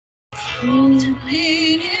robed and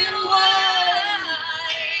linen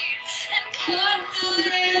white, and cut the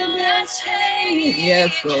veil that's hanging.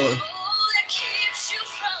 Yes, Lord. That keeps you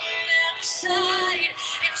from outside,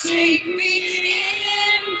 and take me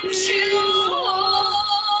into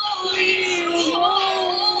holy of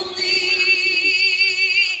holies.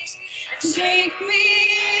 Take me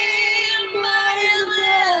in by the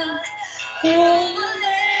blood of the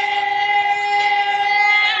Lamb.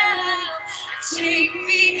 Take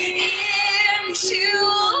me into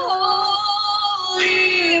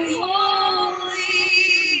holy of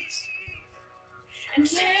holies. And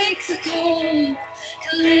take the coal,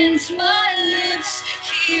 cleanse my lips.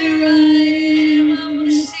 Here I am, I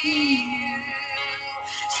wanna see you.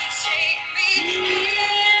 So take me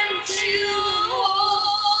into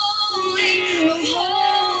holy of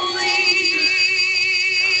holies.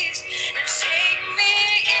 And take me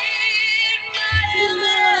in by the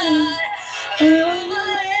blood of the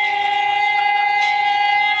Lamb.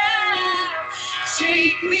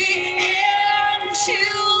 Take me into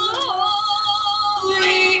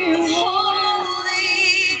holy of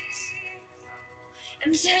holies.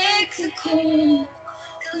 And take the coal,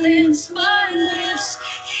 cleanse my lips.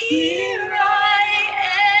 Here I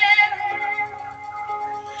am.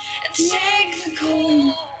 And take the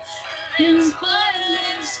coal, cleanse my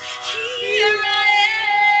lips. Here I am.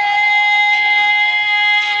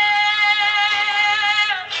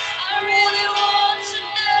 I really want to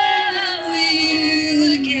know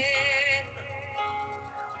you again.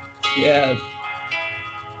 Yes.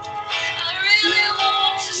 I really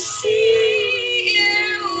want to see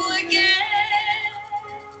you again.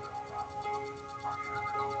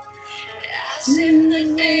 As in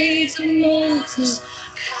the days of Moses,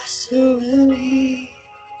 pass over me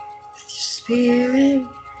with your spirit.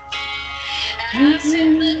 As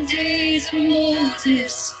in the days of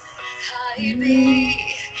Moses, hide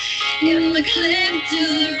me in the cleft of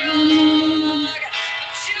the rock.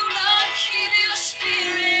 Do not keep your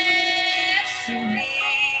spirit from me.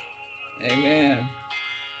 Amen.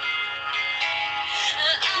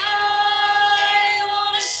 I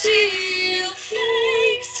want to see you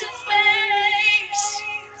face to face.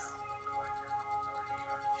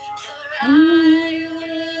 For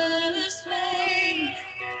I was made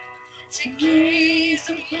to gaze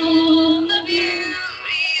upon the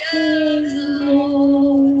beauty of the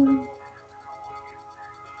Lord.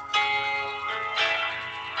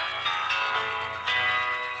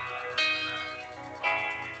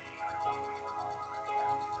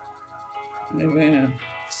 Amen.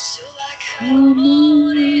 So I come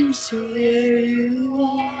on into where you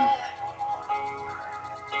are.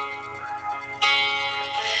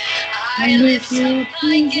 I lift up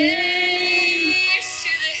my gaze to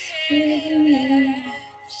the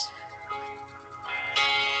heavens,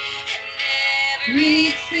 and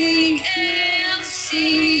everything else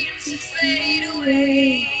seems to fade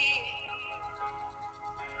away.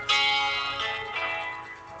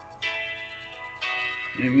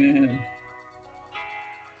 Amen.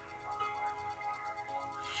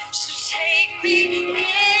 So take me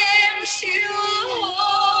into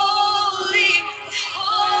holy of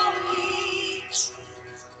holies,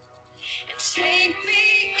 and take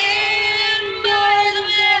me in by the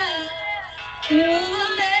blood of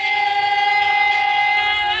the Lamb.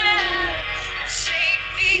 Take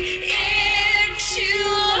me into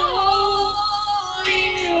holy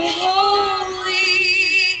of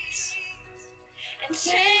holies, and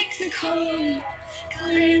take the coal,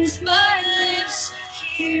 cleanse my lips.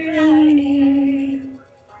 Here I am.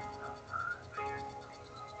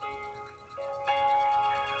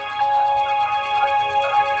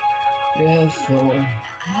 Yes, Lord.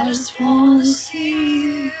 I just want to see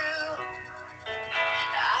you.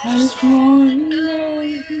 I just want to know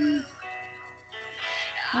you.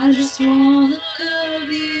 I just want to love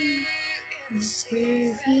you in the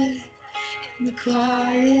spirit, in the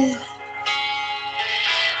quiet.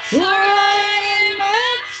 For I am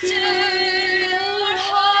after your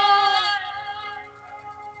heart.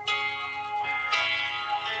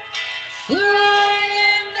 For I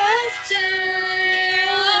am after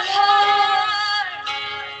your heart.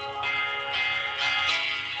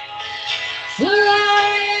 For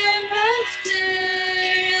I am after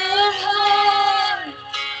your heart.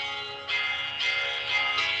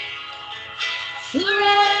 For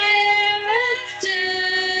I am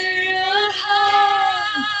after your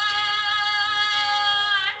heart.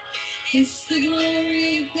 It's the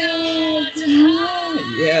glory of God to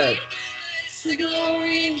hide. Yes. It's the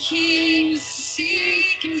glory of kings to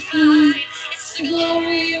seek and find. It's the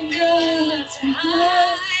glory of God to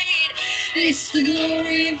hide. It's the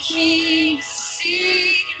glory of kings to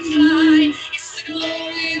seek and find. It's the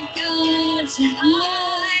glory of God to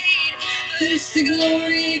hide, but it's the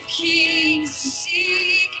glory of kings to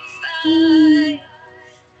seek and find.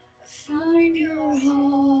 Find your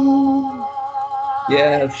heart.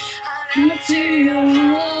 Yes. I'm after your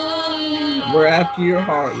heart. We're after your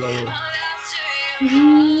heart, Lord. I'm after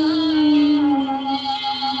your heart.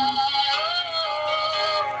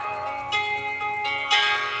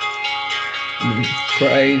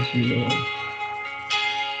 Praise you, Lord.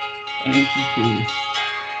 Thank you, Jesus.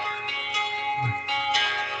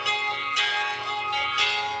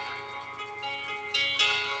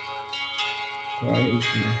 Praise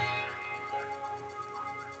you.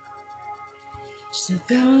 So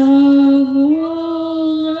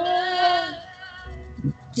come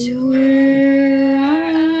to where I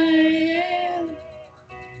am.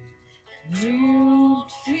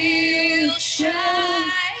 Don't feel shy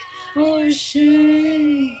or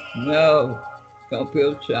ashamed. No, don't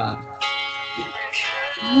feel shy.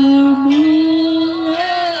 Come on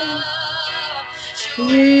up to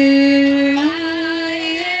where I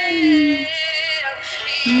am.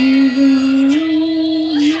 You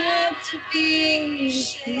don't have to be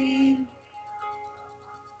ashamed.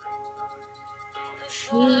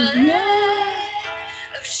 For the blood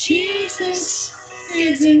of Jesus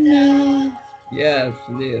is enough. Yes,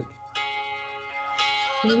 it is.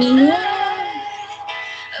 For the blood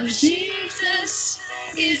of Jesus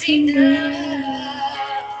is enough.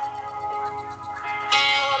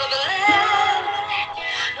 For the blood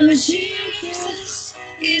of Jesus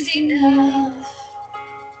is enough.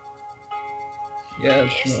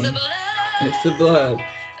 Yes, It's the Lord. blood It's the blood.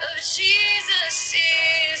 of Jesus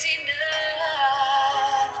is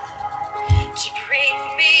enough to bring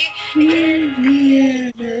me in the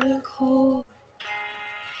inner court.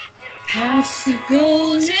 Past the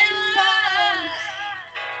golden line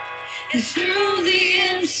and through the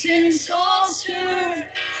incense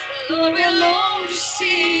altar, Lord, we long to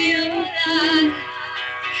see your light.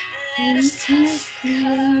 Let us touch the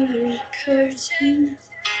outer curtain,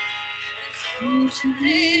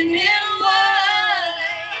 linen white,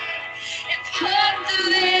 and part the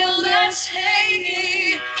veil that's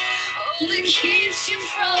hanging, all that keeps you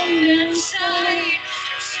from inside.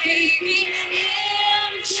 Take me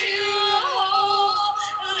into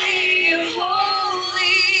holy of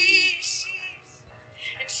holies,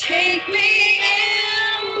 and take me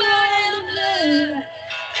in by the blood of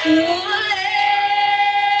the Lamb.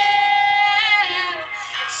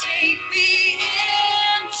 Take me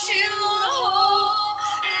into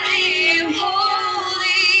holy of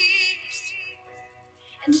holies,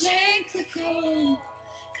 and take the cold,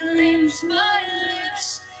 cleanse my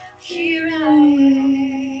lips. Here I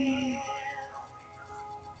am.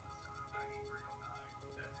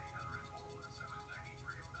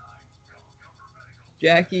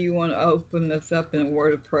 Jackie, you want to open us up in a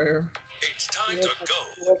word of prayer? It's time to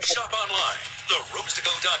go. Shop online.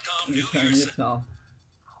 TheRoomsToGo.com. Let me turn this off.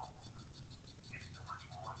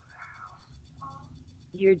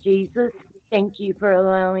 Dear Jesus, thank you for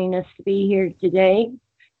allowing us to be here today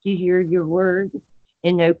to hear your word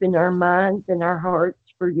and open our minds and our hearts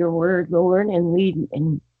for your word, Lord, and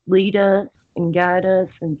lead us and guide us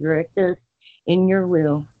and direct us in your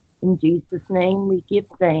will. In Jesus' name we give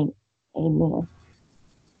thanks. Amen.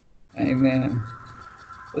 Amen.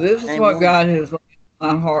 Well, this is Amen. what God has laid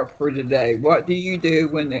on my heart for today. What do you do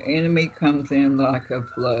when the enemy comes in like a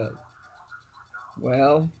flood?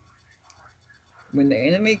 Well, when the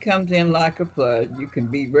enemy comes in like a flood, you can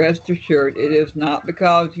be rest assured it is not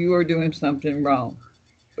because you are doing something wrong,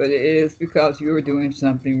 but it is because you are doing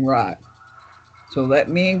something right. So let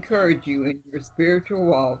me encourage you in your spiritual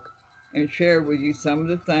walk and share with you some of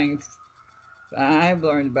the things that I have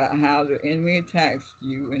learned about how the enemy attacks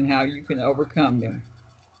you and how you can overcome them.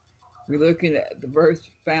 We're looking at the verse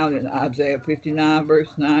found in Isaiah 59,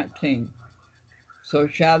 verse 19. So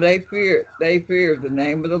shall they fear the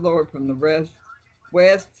name of the Lord from the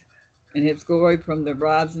west, and his glory from the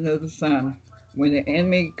rising of the sun. When the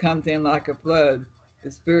enemy comes in like a flood,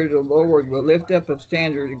 the Spirit of the Lord will lift up a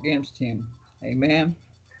standard against him. Amen.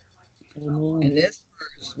 Amen. In this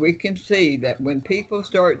verse, we can see that when people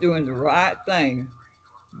start doing the right thing,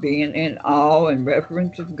 being in awe and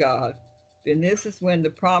reverence of God, then this is when the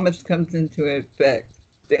promise comes into effect.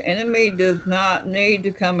 The enemy does not need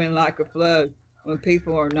to come in like a flood when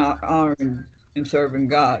people are not honoring and serving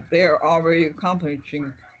God. They are already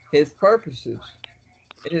accomplishing his purposes.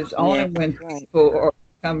 It is only when people are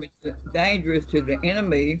becoming dangerous to the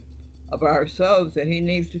enemy of our souls that he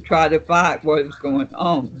needs to try to fight what is going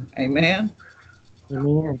on. Amen?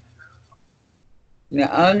 Amen. Now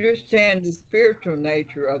understand the spiritual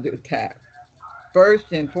nature of the attack.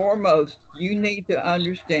 First and foremost, you need to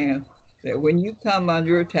understand that when you come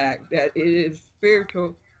under attack, that it is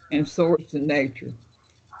spiritual and source in nature.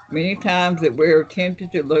 Many times that we're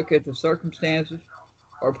tempted to look at the circumstances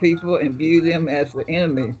or people and view them as the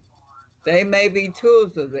enemy. They may be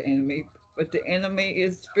tools of the enemy, but the enemy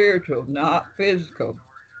is spiritual, not physical.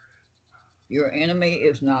 Your enemy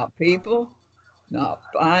is not people, not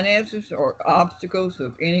finances or obstacles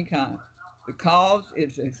of any kind. The cause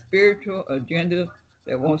is a spiritual agenda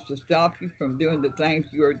that wants to stop you from doing the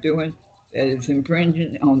things you are doing that is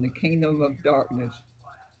infringing on the kingdom of darkness.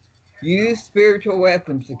 Use spiritual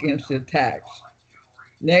weapons against the attacks.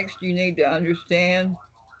 Next, you need to understand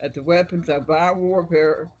that the weapons of our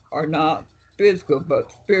warfare are not physical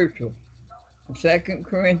but spiritual. 2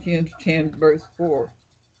 Corinthians 10, verse 4.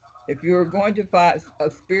 If you are going to fight a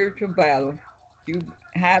spiritual battle, you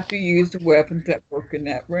have to use the weapons that work in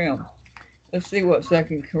that realm. Let's see what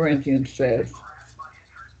 2 Corinthians says.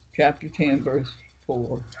 Chapter 10, verse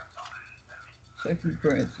 4. 2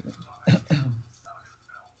 Corinthians.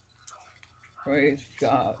 Praise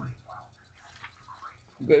God.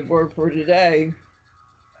 Good word for today.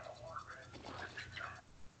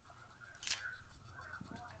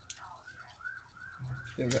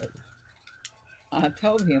 I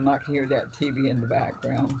told him I could hear that TV in the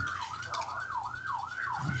background.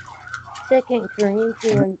 2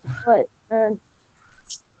 Corinthians, what?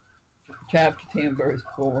 Chapter 10, verse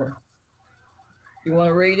 4. You want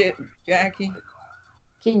to read it, Jackie?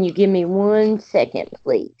 Can you give me 1 second,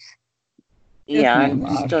 please? Yes, Yeah, ma'am,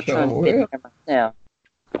 I'm I still sure trying to get will. there myself.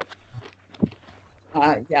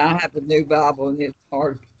 I have a new Bible and it's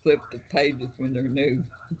hard to flip the pages when they're new.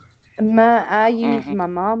 I use my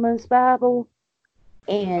mama's Bible,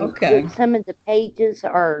 and Okay. some of the pages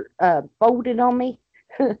are folded on me.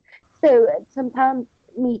 So sometimes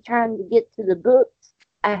me trying to get to the books,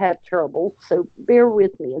 I have trouble. So bear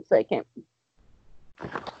with me a second.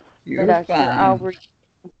 You're But I'll fine. read.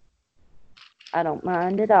 I don't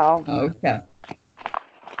mind at all. Okay.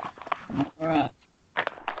 All right.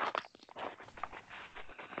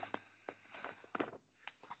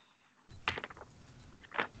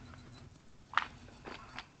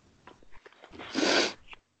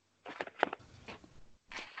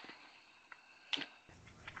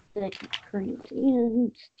 Second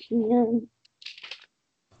Corinthians 10.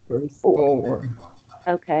 Verse 4. 4.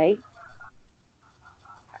 Okay.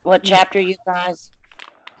 What chapter, you guys?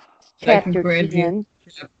 Second Chapter Corinthians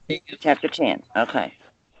 10. chapter 10. Chapter 10. Okay.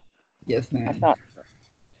 Yes, I ma'am. thought so.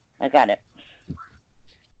 I got it.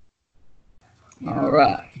 All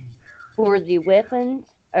right. For the weapons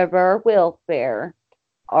of our welfare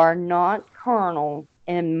are not carnal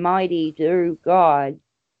and mighty through God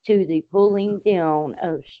to the pulling down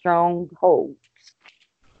of strongholds.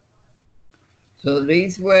 So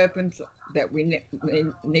these weapons that we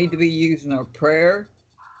need to be using are prayer,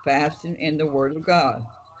 fasting, and the Word of God.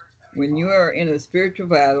 When you are in a spiritual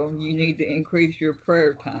battle, you need to increase your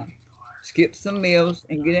prayer time. Skip some meals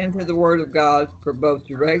and get into the Word of God for both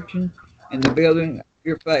direction and the building of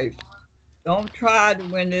your faith. Don't try to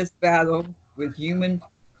win this battle with human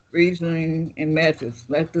reasoning and methods.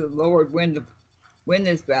 Let the Lord win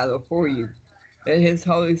this battle for you. Let His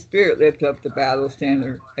Holy Spirit lift up the battle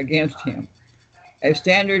standard against him. A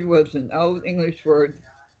standard was an old English word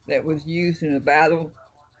that was used in a battle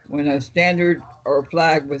when a standard or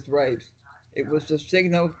flag was raised. It was the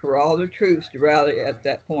signal for all the troops to rally at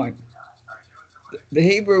that point. The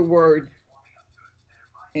Hebrew word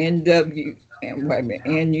NW wait a minute,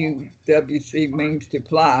 NUWC means to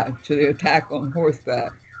fly to the attack on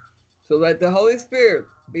horseback. So let the Holy Spirit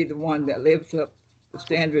be the one that lifts up the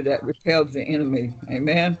standard that repels the enemy.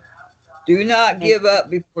 Amen. Do not give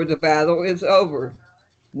up before the battle is over.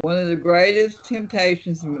 One of the greatest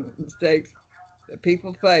temptations and mistakes that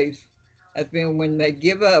people face has been when they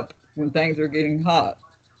give up when things are getting hot.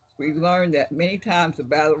 We've learned that many times the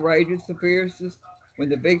battle rages the fiercest when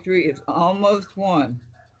the victory is almost won.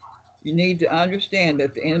 You need to understand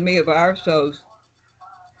that the enemy of our souls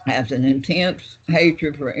has an intense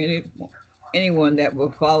hatred for anyone that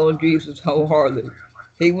will follow Jesus wholeheartedly.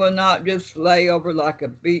 He will not just lay over like a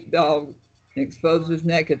beat dog and expose his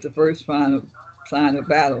neck at the first sign of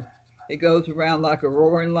battle. He goes around like a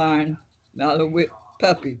roaring lion, not a whipped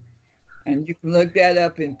puppy. And you can look that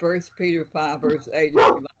up in 1 Peter 5, verse 8 if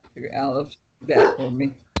you like to. Alice, that for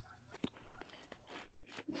me.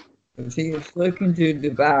 Because he is looking to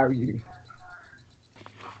devour you.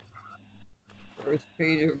 1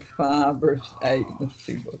 Peter 5, verse 8. Let's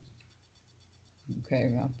see what.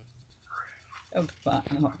 Okay, well, that's fine.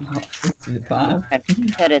 This is fine. I'm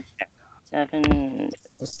headed there. 7.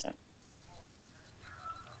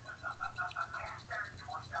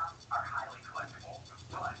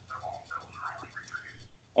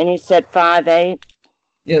 And you said 5:8?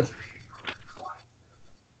 Yes.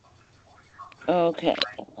 Okay.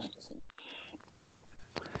 Let's see.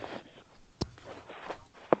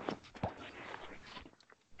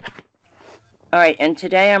 All right, and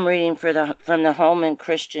today I'm reading from the Holman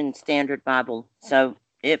Christian Standard Bible. So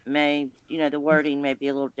it may, the wording may be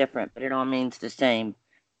a little different, but it all means the same.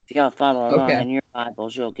 If y'all follow along Okay. in your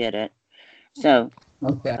Bibles, you'll get it. So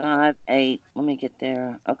Okay. 5:8. Let me get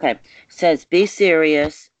there. Okay. It says, be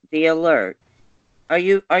serious, be alert. Are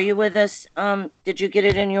you with us? Did you get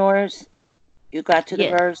it in yours? You got to the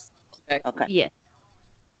Yes. verse? Okay. Okay. Yes.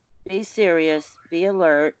 Be serious, be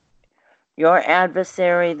alert. Your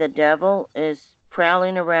adversary, the devil, is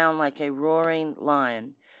prowling around like a roaring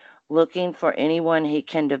lion, looking for anyone he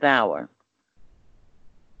can devour.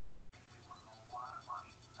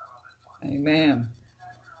 Amen.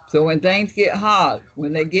 So when things get hot,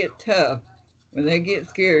 when they get tough, when they get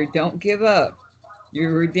scary, don't give up.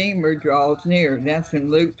 Your Redeemer draws near. That's in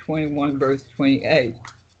Luke 21, verse 28.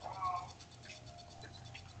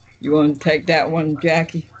 You want to take that one,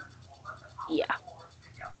 Jackie? Yeah.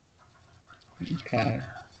 Okay.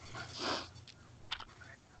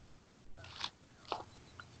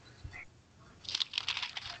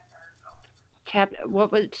 Chapter.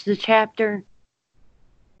 What was the chapter?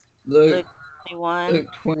 Luke, Luke 21.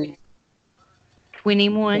 Luke 20,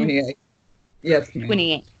 21, 28. Yes, ma'am.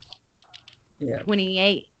 28, Yeah.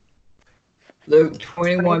 28, Luke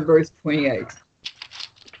 21, verse 28.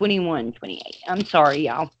 21, 28. I'm sorry,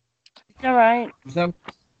 y'all. It's all right. So,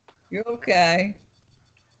 you're okay.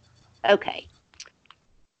 Okay.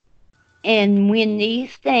 And when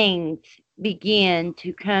these things begin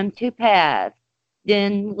to come to pass,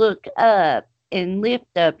 then look up and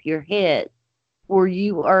lift up your head, for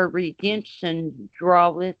you are redemption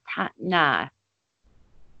draweth nigh.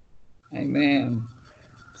 Amen.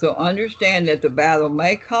 So understand that the battle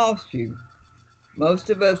may cost you. Most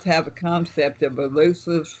of us have a concept of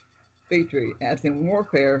elusive victory, as in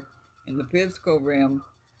warfare in the physical realm,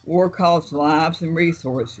 war costs lives and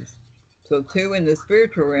resources. So too in the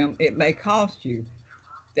spiritual realm, it may cost you.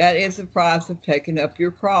 That is the price of taking up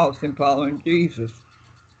your cross and following Jesus.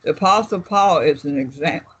 The Apostle Paul is an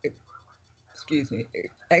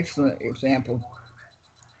excellent example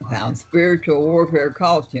of how spiritual warfare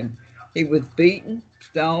cost him. He was beaten,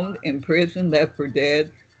 stoned, imprisoned, left for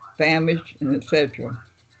dead, famished, and etc.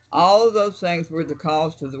 All of those things were the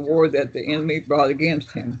cost of the war that the enemy brought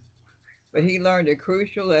against him. But he learned a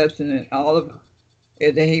crucial lesson in all of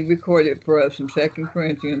it that he recorded for us in 2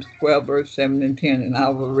 Corinthians 12, verse 7 and 10. And I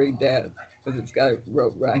will read that because it's got it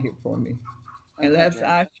wrote right here for me. Okay, Unless good.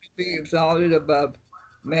 I should be exalted above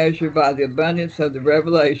measure by the abundance of the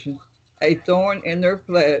revelations, a thorn in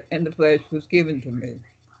the flesh was given to me,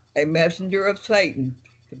 a messenger of Satan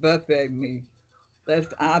to buffet me,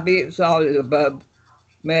 lest I be exalted above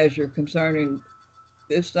measure concerning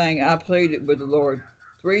this thing. I pleaded with the Lord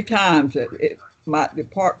 3 times that it might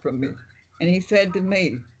depart from me. And he said to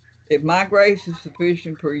me, if my grace is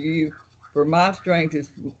sufficient for you, for my strength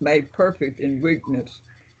is made perfect in weakness.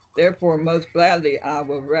 Therefore, most gladly I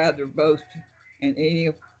will rather boast in any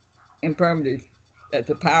infirmities, that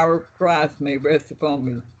the power of Christ may rest upon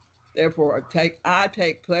me. Therefore, I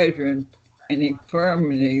take pleasure in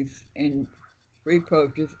infirmities and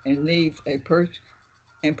reproaches and needs and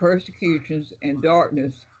persecutions and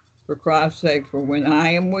darkness for Christ's sake. For when I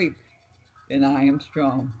am weak, then I am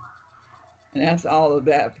strong. And that's all of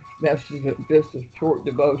that. That's just a short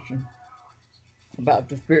devotion about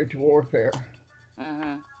the spiritual warfare.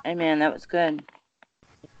 Amen. That was good.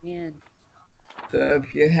 Amen. So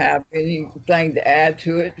if you have anything to add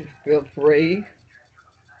to it, feel free.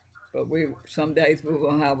 But some days we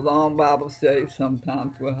will have long Bible studies,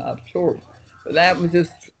 sometimes we'll have short. But that was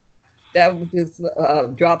just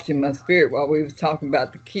drops in my spirit while we was talking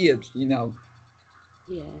about the kids. Yeah.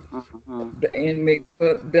 Mm-hmm. The enemy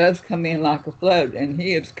does come in like a flood, and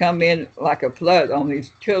he has come in like a flood on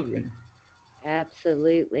these children.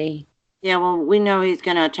 Absolutely. Yeah, well, we know he's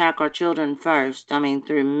going to attack our children first. I mean,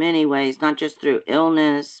 through many ways, not just through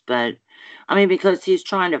illness, but because he's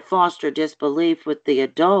trying to foster disbelief with the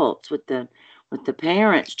adults, with the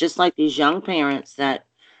parents, just like these young parents that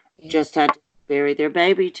Yeah. just had to bury their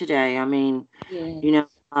baby today. Yeah.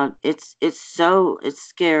 It's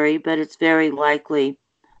scary, but it's very likely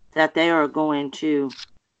that they are going to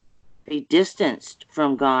be distanced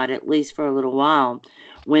from God at least for a little while,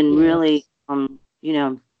 when Yeah. really,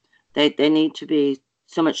 they need to be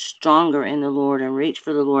so much stronger in the Lord and reach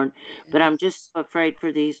for the Lord. But I'm just afraid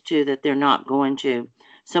for these two that they're not going to.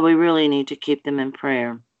 So we really need to keep them in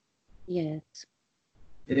prayer. Yes.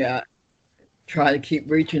 Yeah, try to keep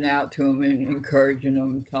reaching out to them and encouraging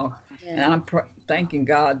them and talk. And Yeah. I'm thanking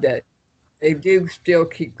God that they do still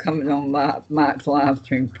keep coming on Mike's live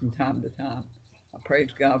stream from time to time. I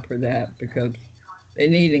praise God for that because they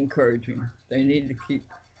need encouraging. They need to keep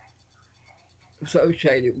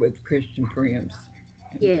associated with Christian friends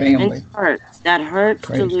and Yeah. And family. it hurts. That hurts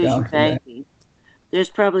to Praise lose your God for that. baby. There's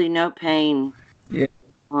probably no pain Yeah,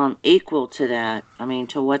 equal to that. I mean,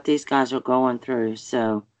 to what these guys are going through.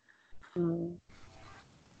 So Mm.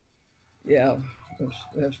 yeah,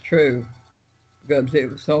 that's true. Because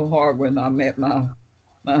it was so hard when I met my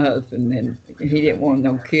husband, and he didn't want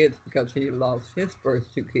no kids because he lost his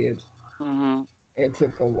first two kids. mhm. It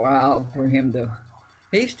took a while for him to.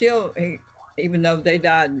 He even though they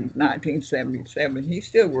died in 1977, he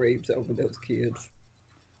still grieves over those kids,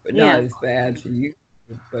 but not Yeah. as bad as he used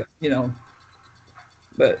to. But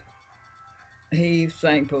but he's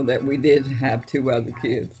thankful that we did have two other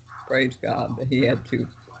kids. Praise God that he had two,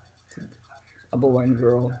 a boy and a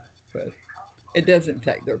girl. But it doesn't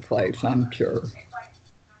take their place, I'm sure.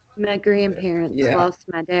 My grandparents Yeah. lost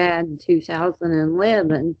my dad in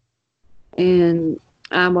 2011, and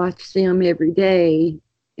I watch them every day,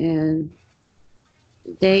 and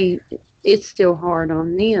they it's still hard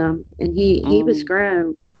on them. And he was Mm,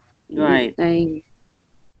 grown and right. everything.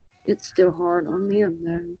 It's still hard on them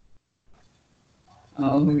though.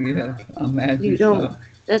 Oh yes, I You imagine don't. so.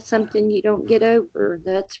 That's something you don't get over.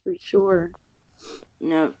 That's for sure.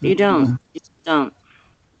 No, you don't. Mm-mm. You just don't.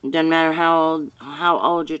 It doesn't matter how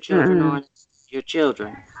old your children Uh-uh. are. It's your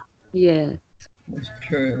children. Yeah. It's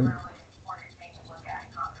true.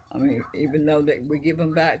 I mean, even though that we give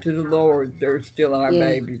them back to the Lord, they're still our Yeah.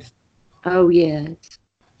 babies. Oh yes.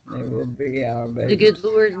 They will be our The good babies.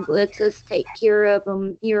 Lord lets us take care of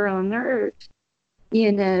them here on earth,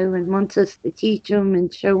 and wants us to teach them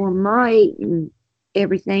and show them right and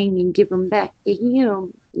everything and give them back to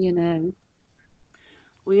Him.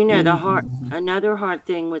 Well, you know, Mm-hmm. another hard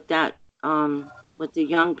thing with that, with the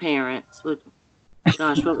young parents, with,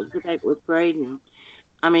 gosh, what was the date with Braden?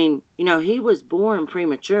 I mean, he was born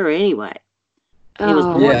premature anyway. He was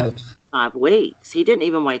born Oh, at Yes. 5 weeks. He didn't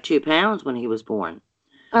even weigh 2 pounds when he was born.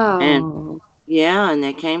 And oh, yeah, and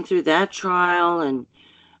they came through that trial, and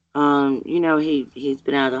he's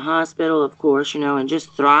been out of the hospital, of course, and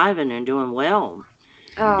just thriving and doing well.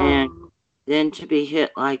 And oh, then to be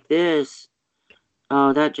hit like this,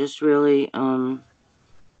 oh, that just really,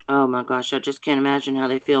 oh my gosh, I just can't imagine how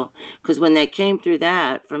they feel. Because when they came through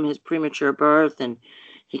that from his premature birth, and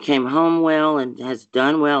he came home well and has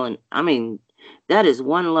done well, and I mean, that is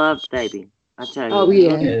one loved baby. I tell you, oh, you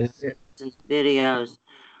look yeah. Yes. Yes. at the videos.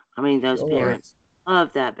 I mean, those Lord. parents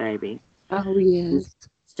love that baby. Oh, And yes.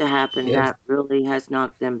 to happen, Yes. that really has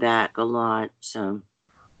knocked them back a lot. So,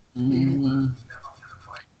 Yeah. Mm-hmm.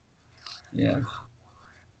 Yes.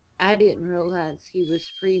 I didn't realize he was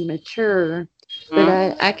premature, but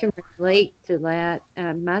mm, I can relate to that.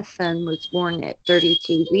 My son was born at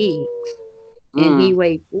 32 weeks, and he mm.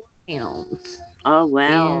 weighed 4 pounds. Oh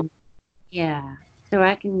wow. And yeah, so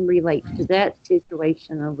I can relate to that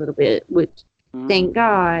situation a little bit, which thank Mm,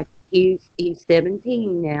 God he's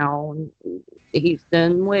 17 now and he's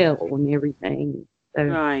done well and everything. So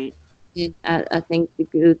right. I thank the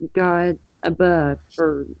good God above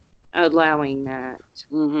for allowing that.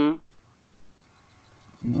 Mm-hmm.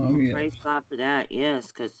 Oh Well, yes. praise God for that. Yes,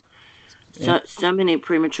 because Yeah. so many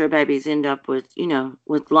premature babies end up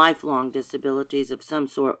with lifelong disabilities of some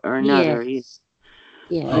sort or another, Yes,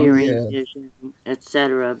 Oh yes, hearing, yes. vision,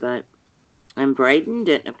 etc. But and Braden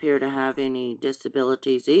didn't appear to have any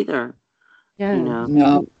disabilities either. You no, know.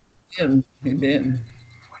 No, he didn't. He didn't.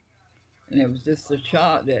 And it was just a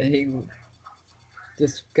shock that he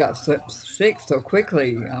just got so sick so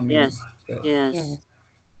quickly. I mean, Yes. but Yes. yes.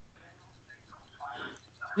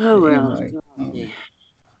 Oh well. anyway, Golly.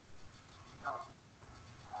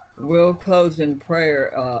 we'll close in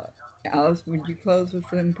prayer. Alice, would you close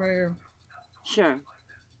us in prayer? Sure.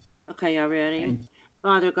 Okay, y'all ready? And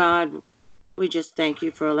Father God, we just thank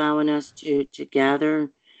you for allowing us to gather,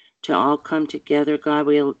 to all come together. God,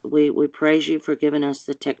 we praise you for giving us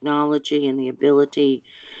the technology and the ability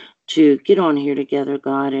to get on here together,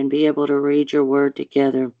 God, and be able to read your word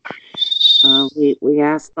together. We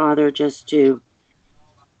ask, Father,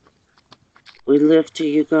 we lift to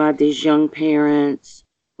you, God, these young parents.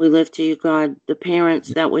 We lift to you, God, the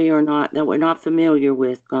parents that we're not familiar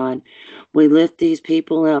with, God. We lift these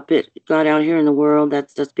people up, God, out here in the world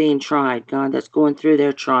that's being tried, God, that's going through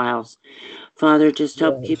their trials. Father, just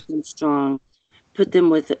help keep yes, them strong. Put them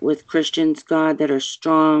with Christians, God, that are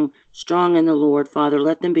strong in the Lord, Father.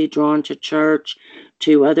 Let them be drawn to church,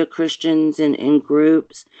 to other Christians and in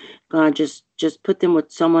groups. God, just put them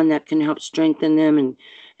with someone that can help strengthen them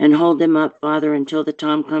and hold them up, Father, until the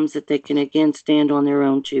time comes that they can again stand on their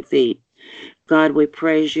own 2 feet. God, we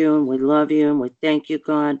praise you and we love you and we thank you,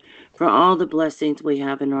 God, for all the blessings we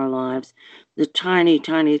have in our lives, the tiny,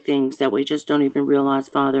 tiny things that we just don't even realize,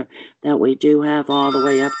 Father, that we do have, all the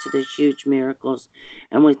way up to the huge miracles.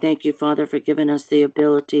 And we thank you, Father, for giving us the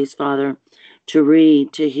abilities, Father, to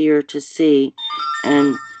read, to hear, to see.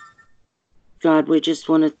 And God, we just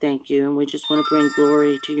want to thank you and we just want to bring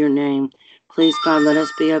glory to your name. Please, God, let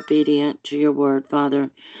us be obedient to your word,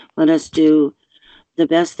 Father. Let us do the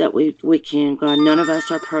best that we can, God. None of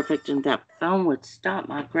us are perfect, and that phone would stop.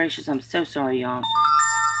 My gracious, I'm so sorry, y'all.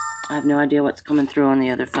 I have no idea what's coming through on the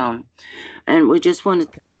other phone. And we just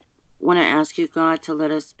want to ask you, God, to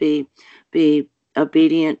let us be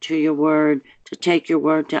obedient to your word, to take your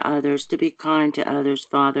word to others, to be kind to others,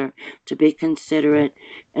 Father, to be considerate.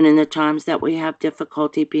 And in the times that we have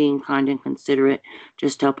difficulty being kind and considerate,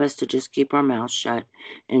 just help us to just keep our mouths shut.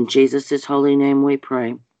 In Jesus' holy name we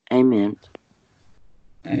pray. Amen.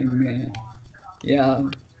 Amen. Yeah,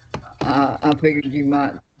 I figured you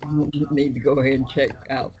might need to go ahead and check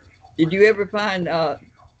out. Did you ever find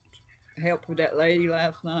help with that lady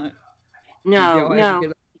last night? Did No, y'all ever no.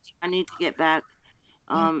 get? I need to get back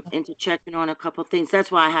into checking on a couple things.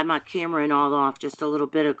 That's why I had my camera and all off just a little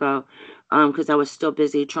bit ago, because I was still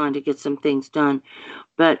busy trying to get some things done.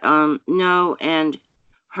 But no, and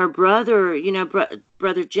her brother,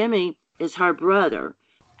 brother Jimmy is her brother,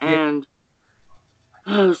 Yeah, and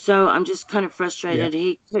oh, so I'm just kind of yeah. frustrated.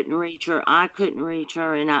 He couldn't reach her. I couldn't reach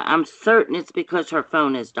her, and I'm certain it's because her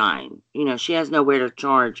phone is dying. She has nowhere to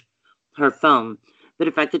charge her phone. But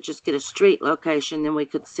if I could just get a street location, then we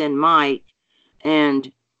could send Mike,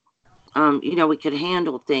 and we could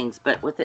handle things. But with it